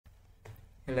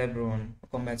Hello everyone,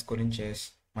 welcome back to Coding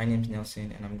Chess. My name is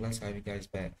Nelson and I'm glad to have you guys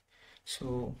back.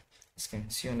 So as you can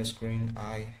see on the screen,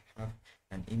 I have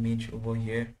an image over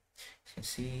here. As you can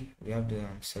see, we have the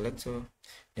selector.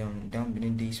 Down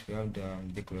beneath this, we have the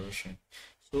declaration.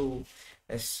 So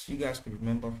as you guys could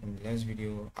remember from the last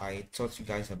video, I taught you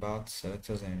guys about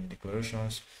selectors and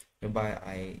declarations, whereby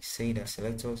I say that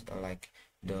selectors are like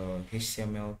the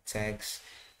HTML tags,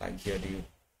 like they're the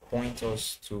point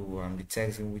us to the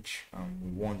tags in which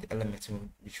we want, the elements in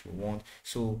which we want.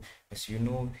 So as you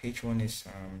know, h1 is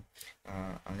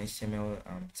an HTML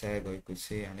tag, or you could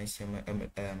say an HTML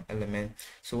element.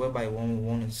 So whereby when we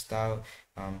want to style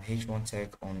h1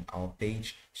 tag on our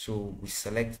page, so we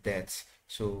select that.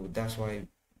 So that's why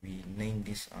we name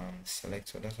this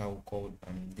selector. That's how we call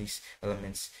these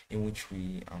elements in which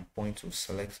we point to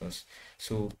selectors.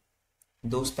 So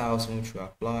those styles in which we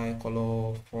apply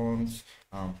color, fonts,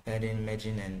 padding,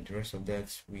 merging, and the rest of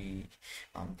that, we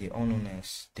they are known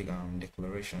as the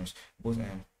declarations, both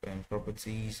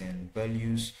properties and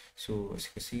values. So as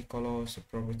you can see, color is a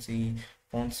property,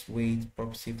 font weight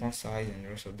property, font size, and the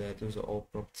rest of that, those are all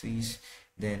properties.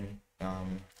 Then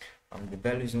the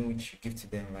values in which you give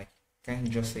to them, like can't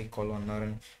just say color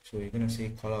nothing, so you're gonna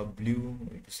say color blue,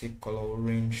 you can say color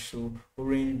orange. So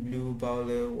orange, blue,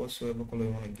 violet, whatsoever color you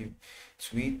want to give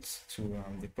to it, to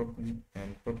the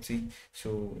property.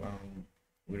 So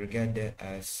we regard that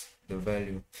as the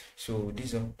value. So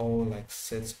these are all like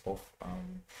sets of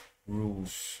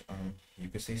rules. You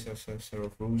could say set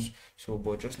of rules. So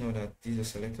but just know that these are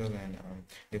selectors and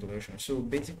declarations. So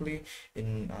basically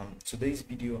in today's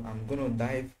video, I'm gonna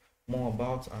dive more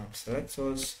about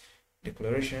selectors,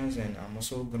 declarations, and I'm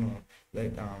also gonna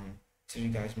let tell you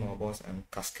guys more about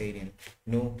cascading,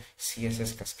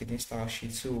 CSS cascading style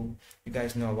sheet. So you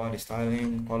guys know about the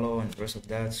styling, color, and the rest of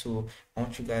that. So I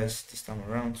want you guys this time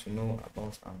around to know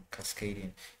about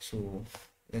cascading. So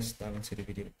let's dive into the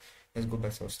video. Let's go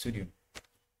back to our studio.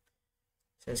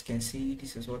 So as you can see,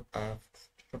 this is what I've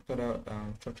structured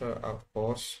out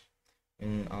for us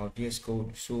in our VS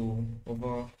Code. So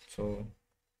over to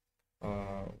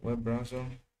web browser,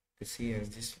 you see as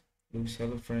this looks.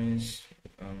 Hello friends,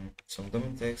 some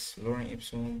dummy text, Lauren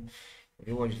Ipsum. If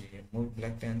you watch the movie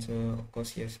Black Panther, of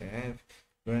course, yes, I have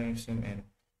Lauren Ipsum and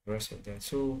the rest of that.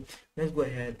 So let's go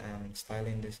ahead and style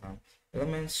in this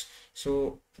elements.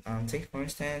 So take for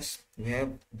instance, we have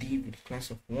div with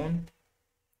class of 1.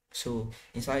 So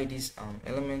inside this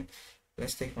element,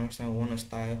 let's take for instance, we want to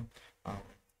style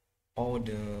all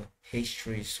the h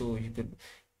trees. So you could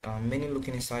many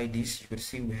looking inside this, you could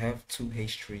see we have two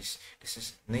h trees. This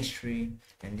is an h tree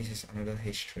and this is another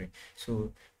h tree.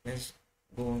 So let's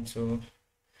go into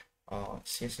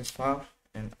CSS file,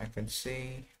 and I can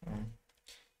say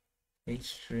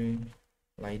h tree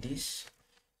like this.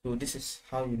 So this is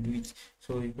how you do it.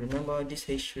 So you remember this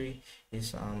h tree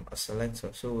is a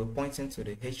selector. So we're pointing to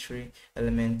the h tree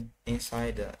element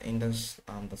inside the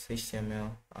index.html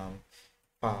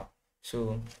file.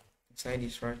 So inside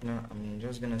this right now, I'm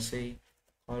just gonna say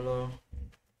color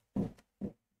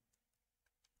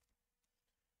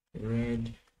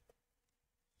red,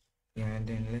 and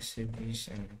then let's save this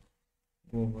and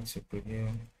go over to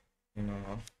preview in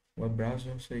our web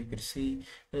browser. So you could see,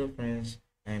 hello friends,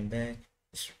 I'm back.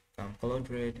 It's colored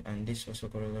red, and this also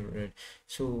colored red.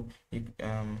 So you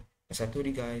as I told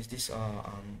you guys, these are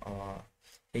our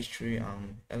h3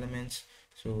 elements.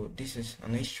 So this is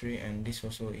an h3 and this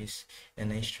also is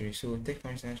an h3. So take for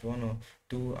instance, we want to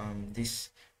do this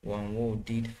one what we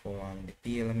did for the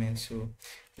p element. So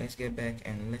let's get back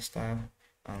and let's style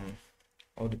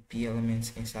all the p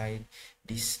elements inside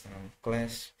this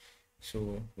class.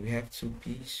 So we have two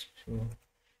p's. So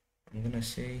I'm gonna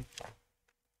say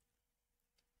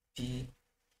p,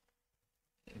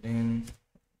 then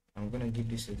I'm gonna give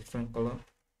this a different color.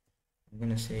 I'm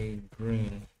gonna say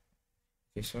green.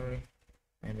 Okay, sorry,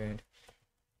 my bad.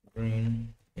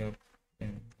 Green. Yep.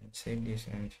 And save this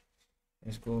and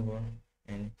let's go over,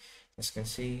 and as you can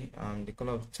see, the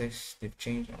color of the text, they've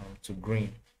changed to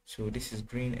green. So this is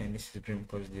green and this is green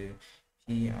because the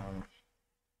p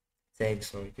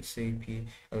tags, or you could say p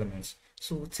elements.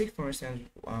 So take for instance,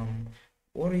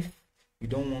 what if you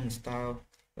don't want to style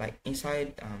like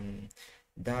inside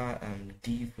that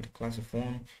div with the class of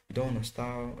 1, you don't want to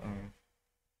style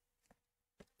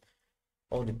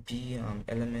all the p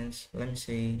elements. Let me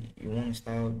say you want to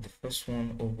style the first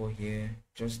one over here,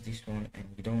 just this one, and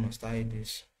you don't want to style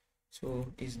this. So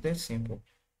it's that simple.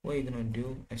 What you're gonna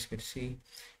do, as you can see,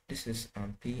 this is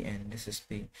p and this is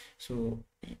p. So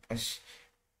as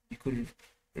you could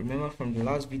remember from the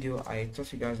last video, I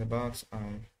taught you guys about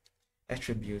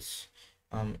attributes.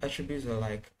 Attributes are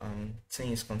like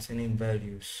things containing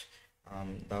values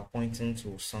that are pointing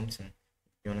to something.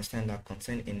 You understand, that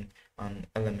contain in an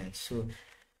element. So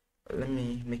let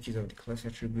me make use of the class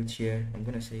attribute here. I'm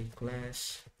gonna say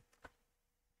class,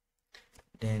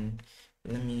 then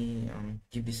let me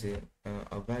give this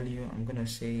a value. I'm gonna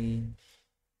say,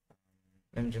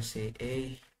 let me just say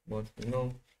a, but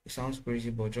it sounds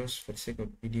crazy, but just for the sake of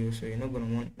the video, so you're not gonna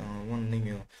want to name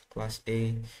your class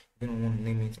a. You're gonna want to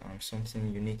name it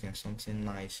something unique and something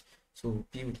nice. So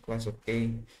p with class of a.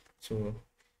 So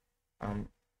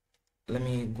let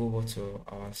me go over to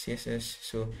our CSS.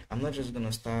 So I'm not just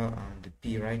gonna style the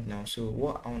p right now. So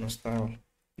what I want to style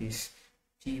is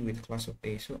p with class of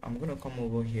a. So I'm gonna come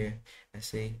over here and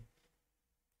say,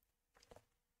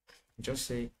 just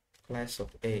say class of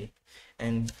a,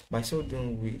 and by so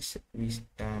doing we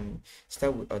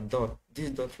start with a dot. This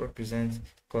dot represents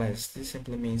class. This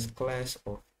simply means class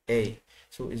of a.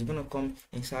 So it's gonna come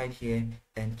inside here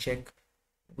and check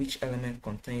which element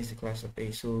contains the class of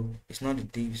a. So it's not the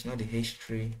div, it's not the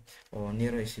h3, or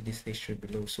neither is it this h3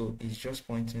 below. So it's just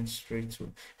pointing straight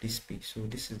to this p. So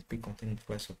this is p containing the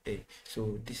class of a.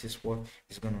 So this is what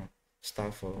is gonna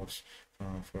start for us.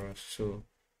 So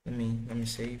let me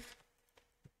save.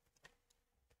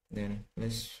 Then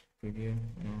let's preview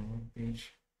on our web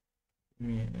page. Let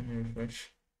me refresh.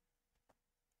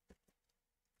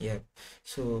 Yep.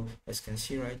 So as you can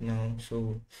see right now,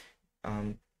 so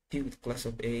p with class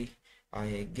of a,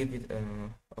 I give it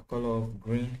a color of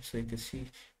green, so you can see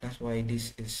that's why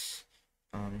this is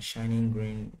shining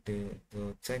green, the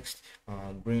text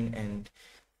green. And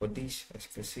for this, as you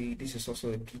can see, this is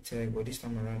also a p tag, but this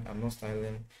time around I'm not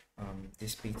styling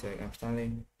this p tag, I'm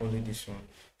styling only this one.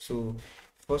 So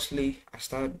firstly I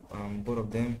start both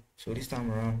of them. So this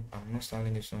time around I'm not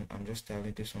styling this one, I'm just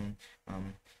styling this one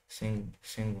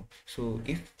single. So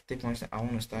if take my I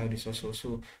want to style this also,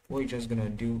 so what you're just gonna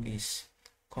do is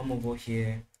come over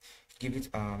here, give it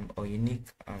a unique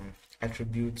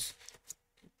attribute,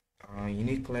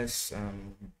 unique class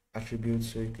attribute.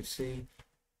 So you could say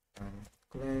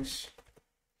class,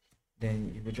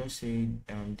 then you would just say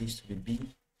this to be b,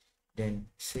 then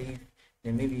save.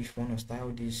 Then maybe if you want to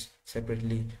style this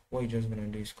separately, what you're just gonna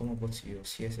do is come over to your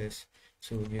CSS.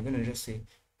 So you're gonna just say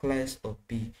class of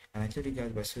b, and I told you guys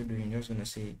by so doing you're just gonna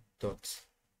say dot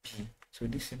b. So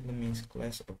this simply means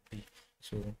class of b.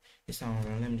 So this time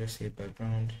around, let me just say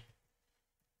background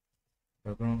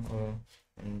color.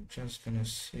 I'm just gonna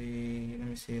say, let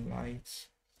me say light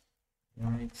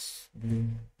blue.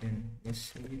 Then let's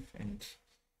save and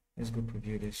let's go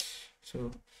preview this.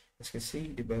 So as you can see,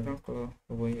 the background color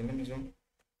over here, let me zoom.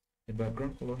 The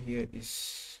background color here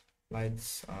is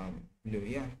light blue,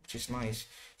 yeah, which is nice.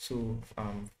 So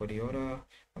for the other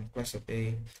class of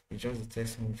a, it's just the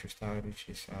text which we styled, which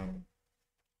is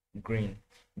green.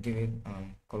 Give it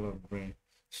color of green.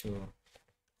 So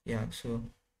yeah, so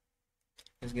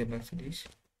let's get back to this.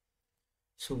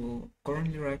 So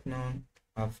currently right now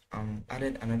I've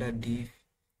added another div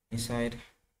inside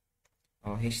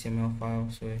our HTML file.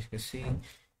 So as you can see,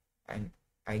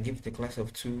 I give the class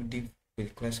of 2 div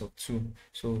with class of 2.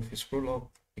 So if you scroll up,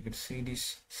 you can see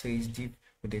this says div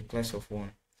with the class of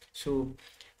 1. So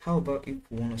how about if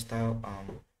we want to style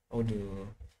all the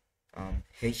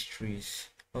h3s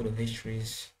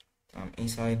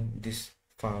inside this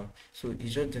file? So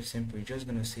it's just that simple. You're just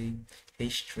gonna say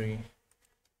h3,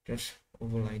 just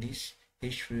over like this,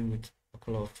 h3 with a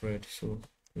color of red. So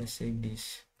let's save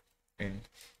this and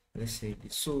let's save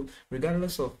this. So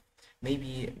regardless of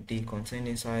maybe they contain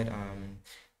inside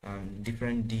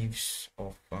different divs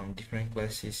of different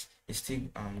classes, it's still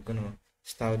gonna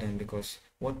style them, because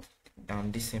what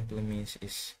this simply means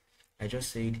is, I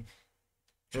just said,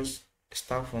 just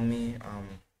style for me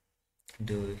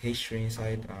the h3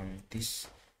 inside this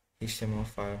HTML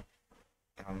file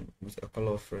with a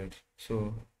color of red.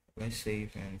 So let's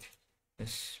save and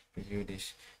let's preview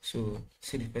this. So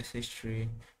see the first h3,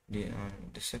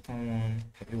 the second one.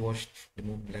 Have you watched the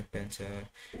movie Black Panther?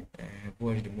 Have you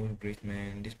watched the movie Great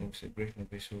Man? This movie is a great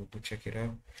movie, so go check it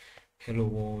out. Hello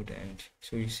World. And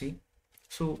so you see,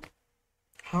 so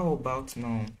how about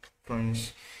now,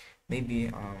 friends, maybe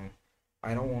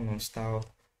I don't want to style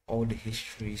all the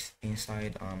histories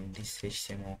inside this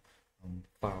HTML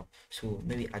file. So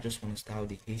maybe I just want to style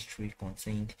the history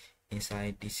contained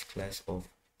inside this class of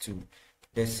 2.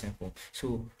 That's simple.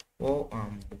 So what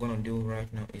we're gonna do right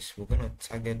now is we're gonna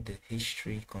target the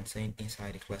history contained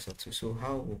inside the class of 2. So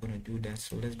how we're gonna do that?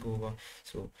 So let's go over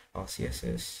our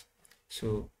CSS.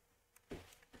 So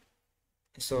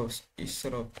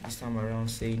instead of this time around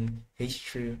saying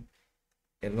history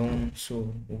alone,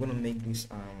 so we're gonna make this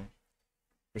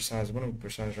precise. We're gonna be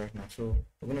precise right now. So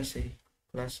we're gonna say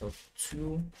class of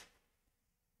 2.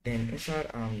 Then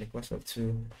inside the class of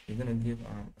 2, you're gonna give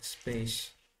a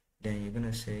space. Then you're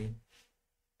gonna say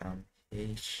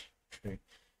h3.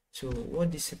 So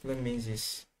what this simply means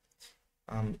is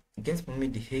get for me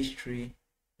the h3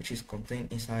 which is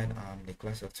contained inside the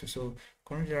class of 2. So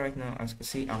currently right now, as you can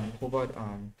see, I'm hovered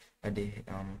at the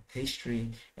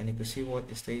h3, and you can see what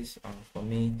it says for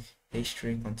me.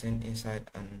 H3 contained inside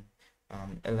an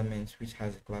element which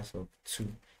has a class of 2.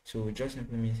 So it just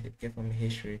simply means it get for me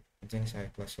h3 contained inside a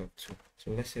class of 2.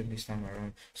 So let's save this time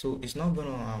around. So it's not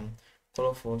gonna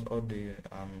color for all the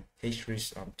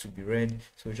h3s to be red.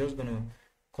 So we're just gonna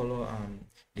color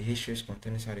the h3s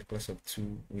contained inside the class of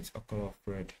 2 with a color of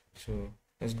red. So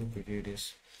let's go preview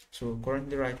this. So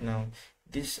currently right now,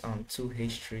 these 2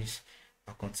 h3s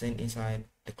are contained inside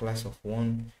the class of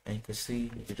 1, and you can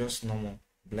see it's just normal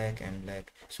black and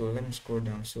black. So let me scroll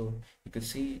down. So you can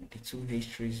see the 2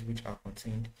 h3s which are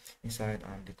contained inside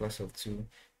the class of 2.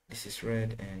 This is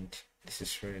red and this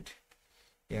is red.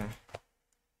 Yeah.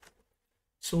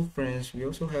 So friends, we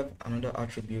also have another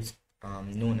attribute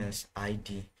known as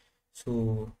ID.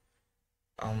 So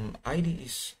ID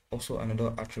is also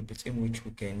another attribute in which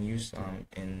we can use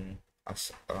in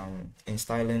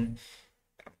styling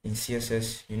in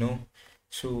CSS, you know.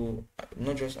 So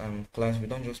not just class, we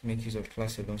don't just make use of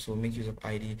class alone, so make use of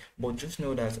ID, but just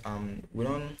know that we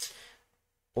don't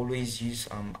always use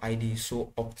ID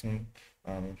so often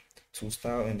to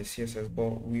style in the CSS,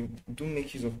 but we do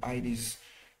make use of IDs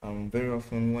very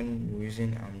often when we're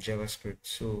using JavaScript.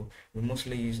 So we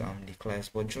mostly use the class,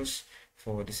 but just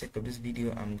for the sake of this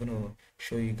video, I'm gonna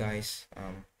show you guys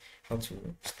how to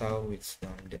style with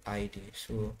the ID.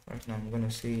 So right now I'm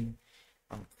gonna say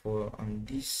for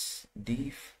this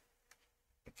div,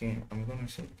 okay, I'm gonna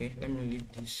say, okay, let me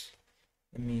leave this,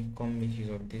 let me come make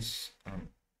use of this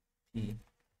p.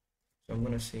 So I'm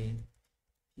gonna say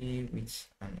p with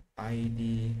an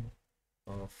ID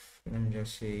of, let me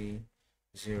just say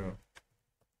 0.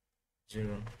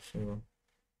 So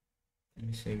let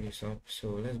me save this up. So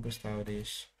let's go style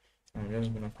this. I'm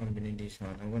just gonna combine this now.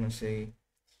 I'm gonna say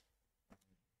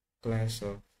class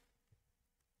of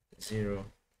 0.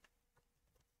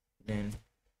 Then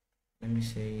let me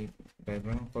say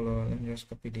background color. Let me just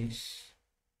copy this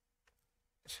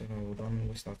so we don't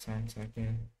waste our time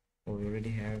typing what we already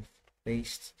have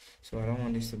paste. So I don't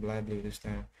want this to be light blue this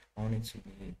time. I want it to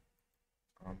be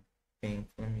pink.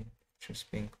 Let me choose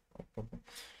pink or purple.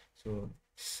 So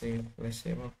save, let's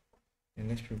save up, and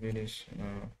let's preview this in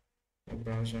our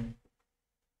browser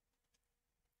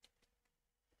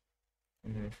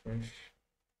and refresh.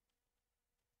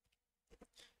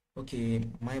 Okay,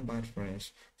 my bad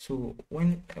friends. So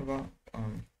whenever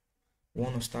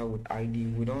want to start with ID,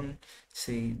 we don't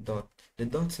say dot. The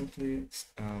dot simply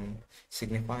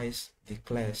signifies the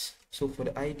class. So for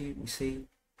the ID we say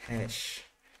hash.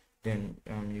 Then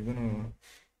you're gonna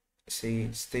say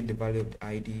state the value of the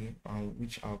ID,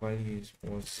 which our value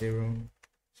was 0.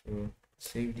 So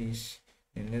save this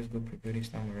and let's go preview this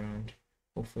time around.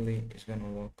 Hopefully it's gonna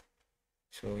work.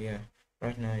 So yeah,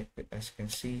 right now as you can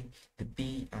see, the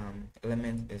B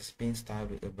element is being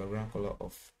styled with a background color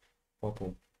of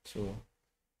purple. So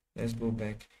let's go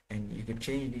back and you could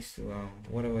change this to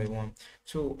whatever you want.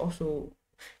 So also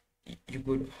you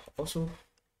could also,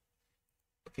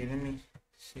 okay, let me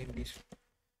save this.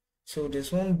 So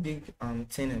there's one big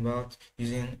thing about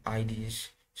using IDs.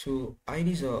 So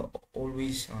IDs are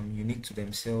always unique to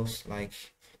themselves, like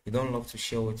they don't love to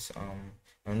share with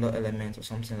another element or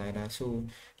something like that. So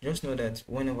just know that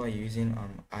whenever you're using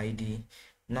ID,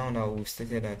 now that we've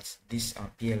stated that this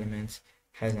p element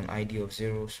has an ID of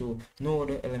 0, so no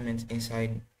other element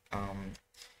inside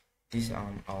this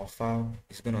our file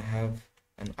is gonna have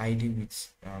an ID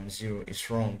with 0. It's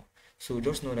wrong. So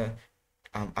just know that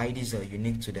IDs are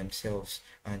unique to themselves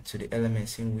and to the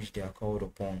elements in which they are called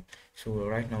upon. So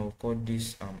right now we've got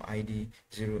this ID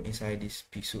 0 inside this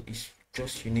p, so it's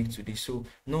just unique to this. So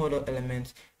no other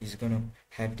element is gonna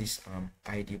have this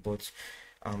ID. But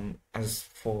as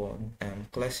for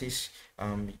classes,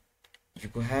 you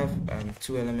could have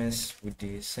 2 elements with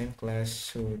the same class.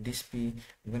 So this p,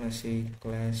 I'm gonna say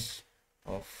class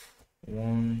of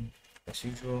 1 as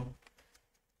usual.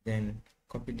 Then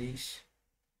copy this.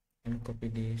 Let me copy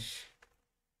this,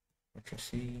 Ctrl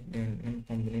C, then let me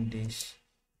combine this,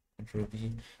 Ctrl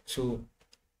V. So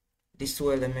these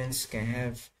 2 elements can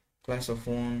have class of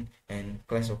 1 and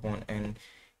class of 1, and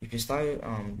if you style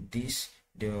this,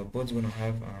 they're both gonna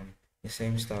have the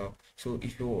same style. So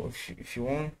if you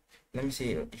want, let me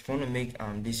say, if you want to make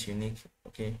this unique,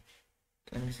 okay,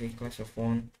 let me say class of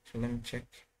 1. So let me check.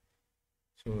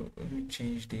 So let me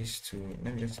change this to,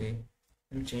 let me just say,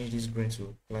 let me change this green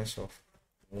to class of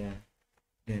 1.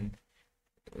 Then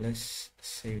let's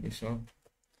save this up.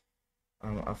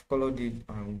 I've colored it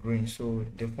green, so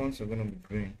the fonts are gonna be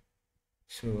green.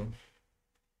 So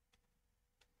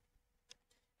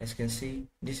as you can see,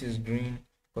 this is green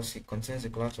because it contains a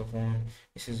class of 1.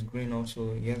 This is green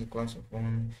also, he has a class of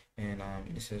 1, and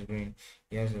this is green,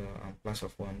 he has a class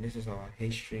of 1. This is our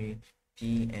h3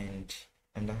 p, and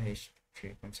under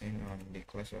h3 contain the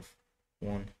class of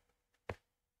 1.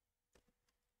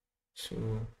 So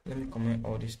let me comment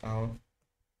all this out,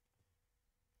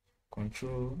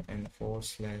 control and /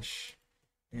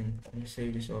 and let me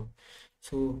save this up.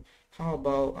 So how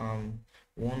about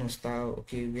one style?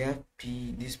 Okay, we have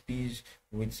p, these p's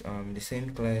with the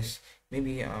same class.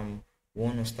 Maybe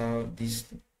one style this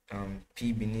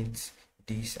p beneath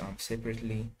this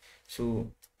separately. So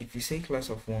if you say class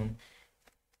of 1,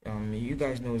 you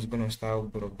guys know it's gonna style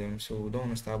both of them, so we don't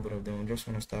want to style both of them, we just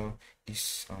want to style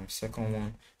this second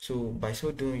one. So by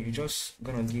so doing, you're just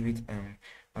gonna give it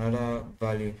another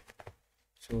value.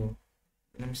 So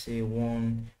let me say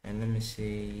 1, and let me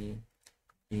say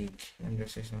big, let me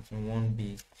just say something 1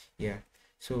 big. Yeah,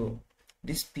 so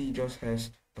this p just has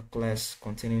a class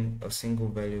containing a single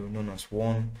value known as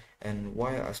 1, and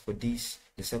while as for this,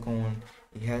 the second one,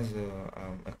 it has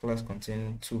a class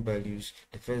containing 2 values.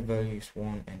 The first value is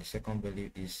 1 and the second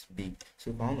value is big. So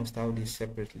if I want to style this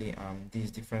separately, this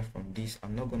is different from this,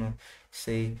 I'm not gonna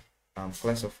say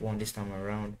class of 1 this time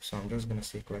around, so I'm just gonna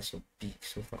say class of big.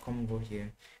 So if I come over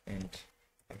here and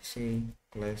I say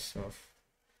class of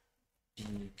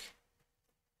big,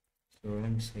 so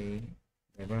let me say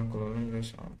the brown color, let me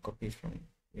just copy it from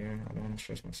here. I don't want to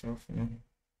stress myself, you know.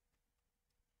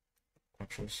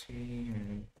 Control C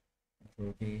and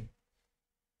Control V.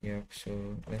 Yep, so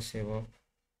let's save up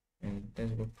and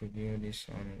let's go preview this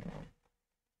on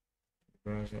the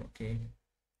browser. Okay,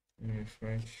 let me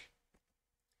refresh.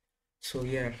 So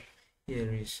yeah,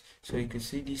 here it is. So you can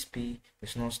see this p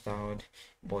is not styled,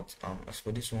 but as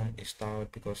for this one, it's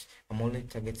styled because I'm only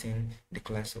targeting the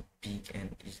class of big,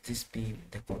 and it's this p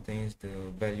that contains the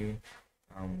value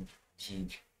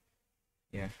big.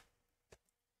 Yeah,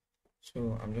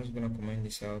 so I'm just gonna comment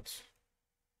this out.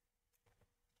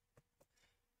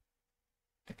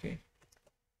 Okay,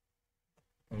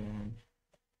 so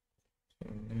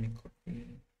let me copy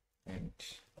and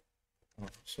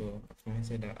so I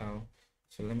commented that out.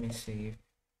 So let me save.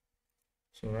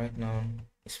 So right now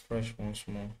it's fresh once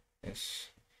more as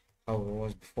how it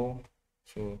was before.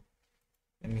 So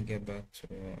let me get back to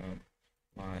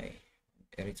my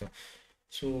editor.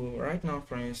 So right now,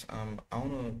 friends, I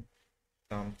want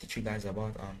to teach you guys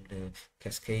about the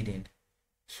cascading.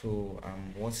 So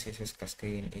what CSS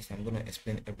cascading is, I'm gonna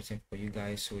explain everything for you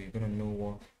guys, so you're gonna know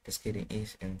what cascading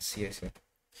is in CSS.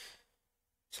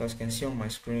 So as you can see on my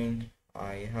screen,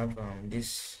 I have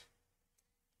this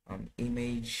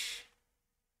image.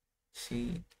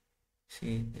 See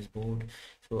this board.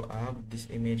 So I have this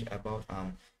image about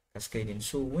cascading.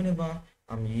 So whenever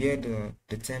you hear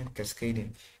the term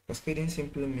cascading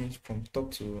simply means from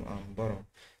top to bottom.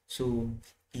 So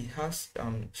it has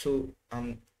so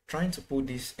I'm trying to put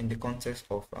this in the context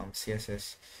of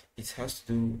CSS. It has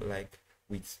to do like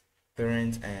with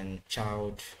parent and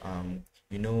child,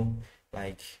 you know,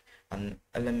 like an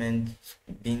element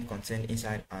being contained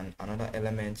inside another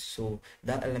element. So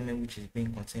that element which is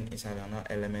being contained inside another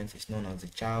element is known as the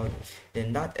child.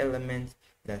 Then that element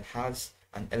that has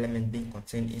an element being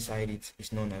contained inside it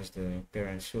is known as the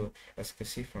parent. So as you can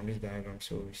see from this diagram,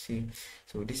 so you see,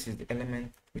 so this is the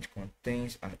element which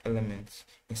contains an element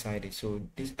inside it. So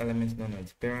this element is known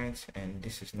as the parent, and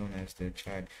this is known as the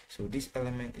child. So this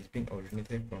element is being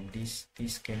originated from this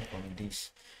came from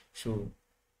this. So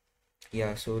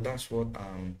yeah, so that's what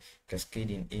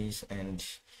cascading is, and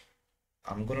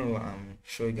I'm gonna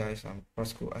show you guys some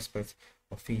practical aspects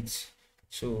of it.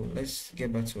 So let's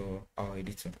get back to our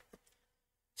editor.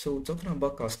 So talking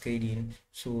about cascading,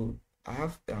 so I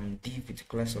have div with a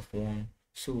class of 1.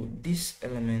 So this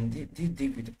element, this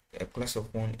div with a class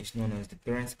of 1 is known as the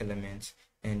parent element,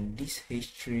 and this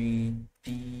h3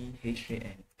 p, h3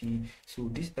 and p, so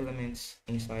these elements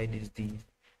inside this div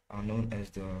are known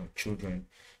as the children.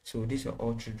 So these are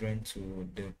all children to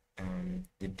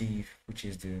the div, which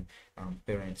is the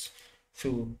parents.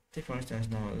 So take for instance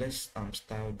now, let's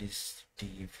style this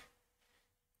div.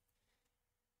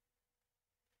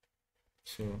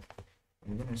 So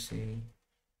I'm gonna say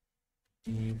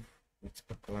div with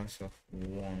a class of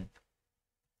 1.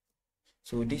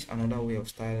 So this another way of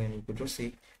styling. You could just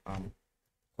say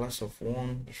class of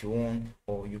 1 if you want,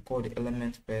 or you call the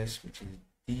element first, which is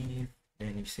div,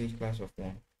 then you say class of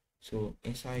 1. So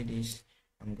inside this,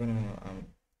 I'm gonna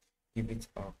give it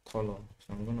a color.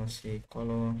 So I'm gonna say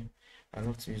color. I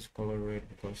love to use color red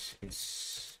because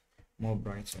it's more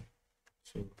brighter.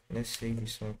 So let's save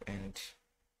this up and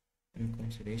let me come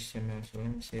to the HTML. So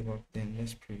let me save up, then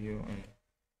let's preview on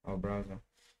our browser.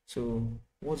 So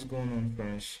what's going on,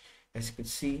 friends? As you could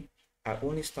see, I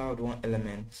only styled one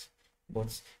element,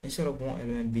 but instead of one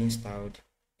element being styled,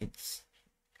 it's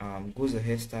goes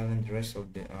ahead styling the rest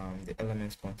of the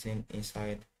elements contained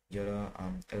inside the other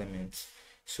elements.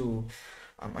 So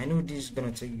I know this is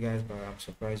gonna take you guys by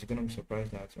surprise. You're gonna be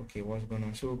surprised that okay, what's going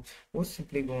on. So what's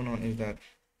simply going on is that,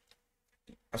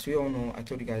 as we all know, I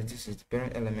told you guys this is the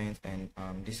parent element and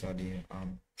these are the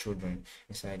children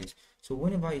inside it. So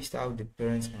whenever you style the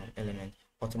parent element,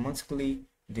 automatically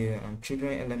the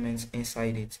children elements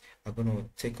inside it are going to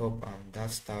take up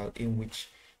that style in which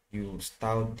you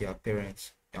styled their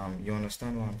parents. You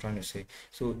understand what I'm trying to say?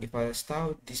 So if I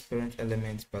style this parent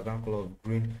element background color of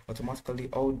green, automatically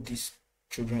all these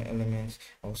children elements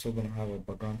are also going to have a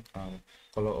background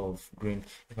color of green.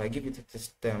 If I give it a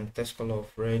text color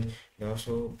of red, they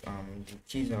also the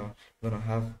keys are going to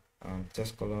have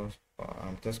text color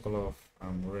of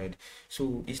red.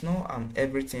 So it's not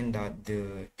everything that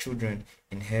the children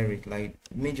inherit. Like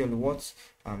majorly what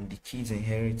the kids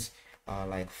inherit are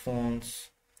like fonts,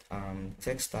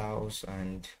 textiles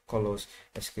and colors.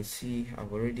 As you can see,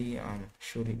 I've already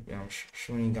showing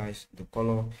you guys the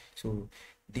color. So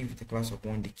div the class of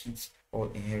one, the kids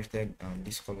all inherited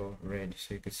this color red.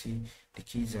 So you can see the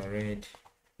kids are red.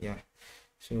 Yeah.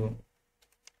 So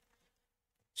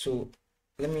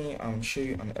let me show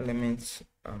you an element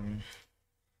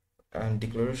and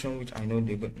declaration which I know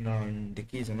the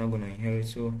kids are not going to inherit.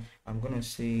 So I'm gonna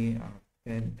say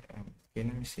okay,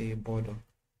 let me say border.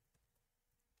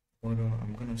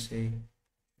 I'm gonna say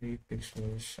 3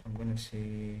 pixels. I'm gonna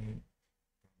say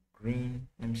green.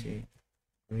 Let me say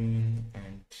green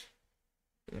and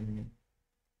let me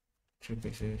 3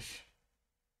 pixels.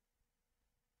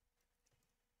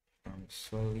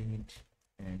 Solid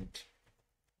and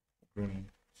green.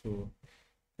 So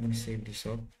let me save this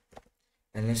up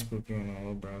and let's preview on our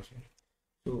web browser.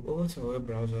 So over to our web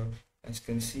browser, as you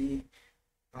can see,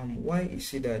 why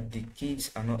is it that the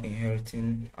kids are not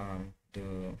inheriting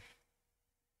the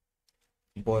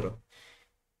border?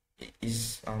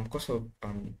 Is because of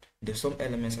there's some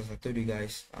elements, as I told you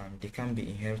guys, they can be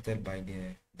inherited by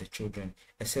the children,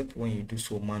 except when you do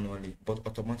so manually, but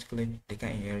automatically they can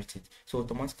inherit it. So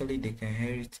automatically they can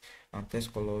inherit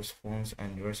text colors, fonts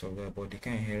and the rest of that, but they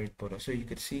can inherit border. So you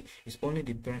could see it's only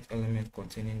the parent element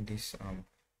containing this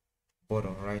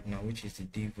border right now, which is the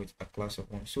div with a class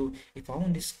of one. So if I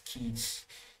want these kids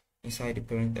inside the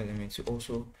parent element to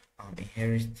also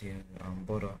inherit the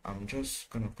border, I'm just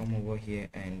gonna come over here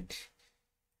and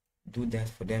do that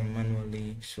for them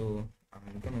manually. So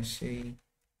I'm gonna say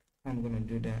I'm gonna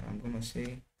do that. I'm gonna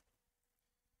say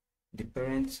the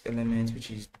parent element, which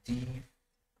is div,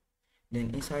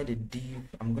 then inside the div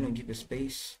I'm gonna give a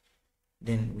space,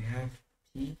 then we have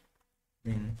p,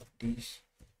 then this,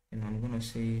 and I'm gonna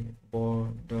say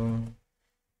border,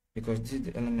 because this is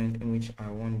the element in which I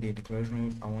want the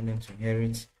declaration I want them to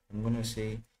inherit. I'm gonna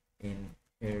say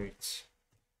inherit,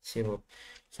 save up.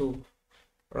 So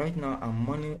right now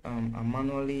I'm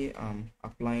manually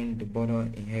applying the border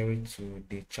inherit to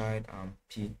the child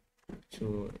p.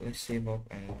 So let's save up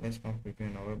and let's come preview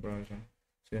in our web browser.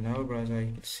 So in our browser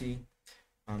you can see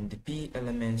the p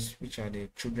elements, which are the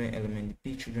children element, the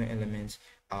p children elements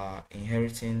are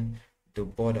inheriting the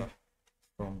border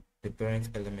from the parent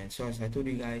element. So as I told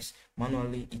you guys,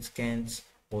 manually it can't,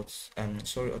 but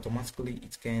automatically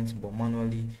it can't, but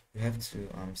manually you have to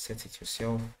set it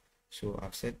yourself. So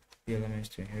I've set the elements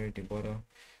to inherit the border.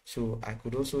 So I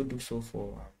could also do so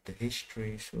for the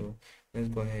history. So let's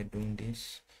go ahead doing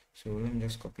this. So let me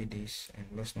just copy this and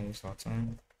let's not waste our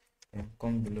time, and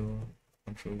come below,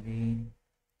 Control V.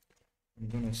 I'm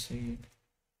gonna say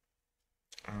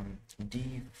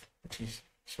div, which is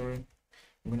I'm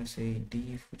gonna say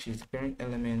div, which is the parent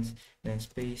element, then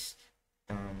space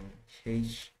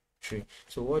h3.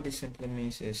 So what this simply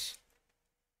means is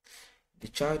the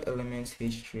child element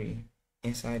h3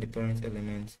 inside the parent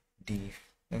element div.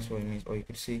 That's what it means. Or you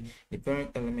could say the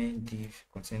parent element div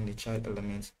containing the child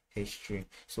element h3.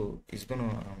 So it's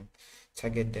gonna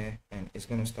target there and it's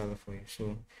gonna style it for you.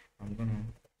 So I'm gonna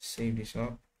save this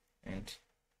up and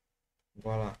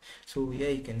voila. So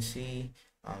here you can see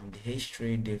the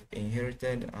h3, they've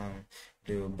inherited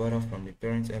the border from the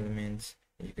parent element.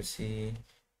 You can see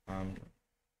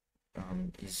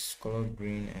is colored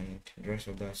green and the rest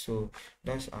of that. So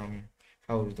that's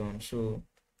how it's done. So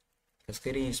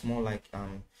cascading is more like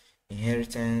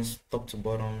inheritance, top to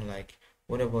bottom, like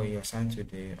whatever you assign to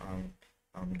the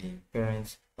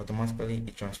parents, automatically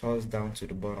it transfers down to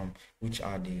the bottom, which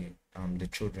are the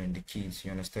children, the kids,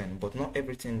 you understand. But not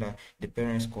everything that the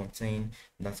parents contain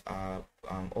that are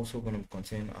also going to be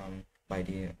contained by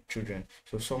the children.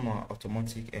 So some are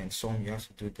automatic and some you have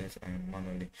to do that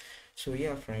manually. So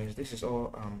yeah, friends, this is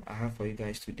all I have for you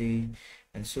guys today.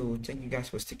 And so thank you guys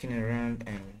for sticking around,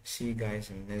 and see you guys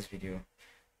in the next video.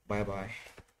 Bye bye.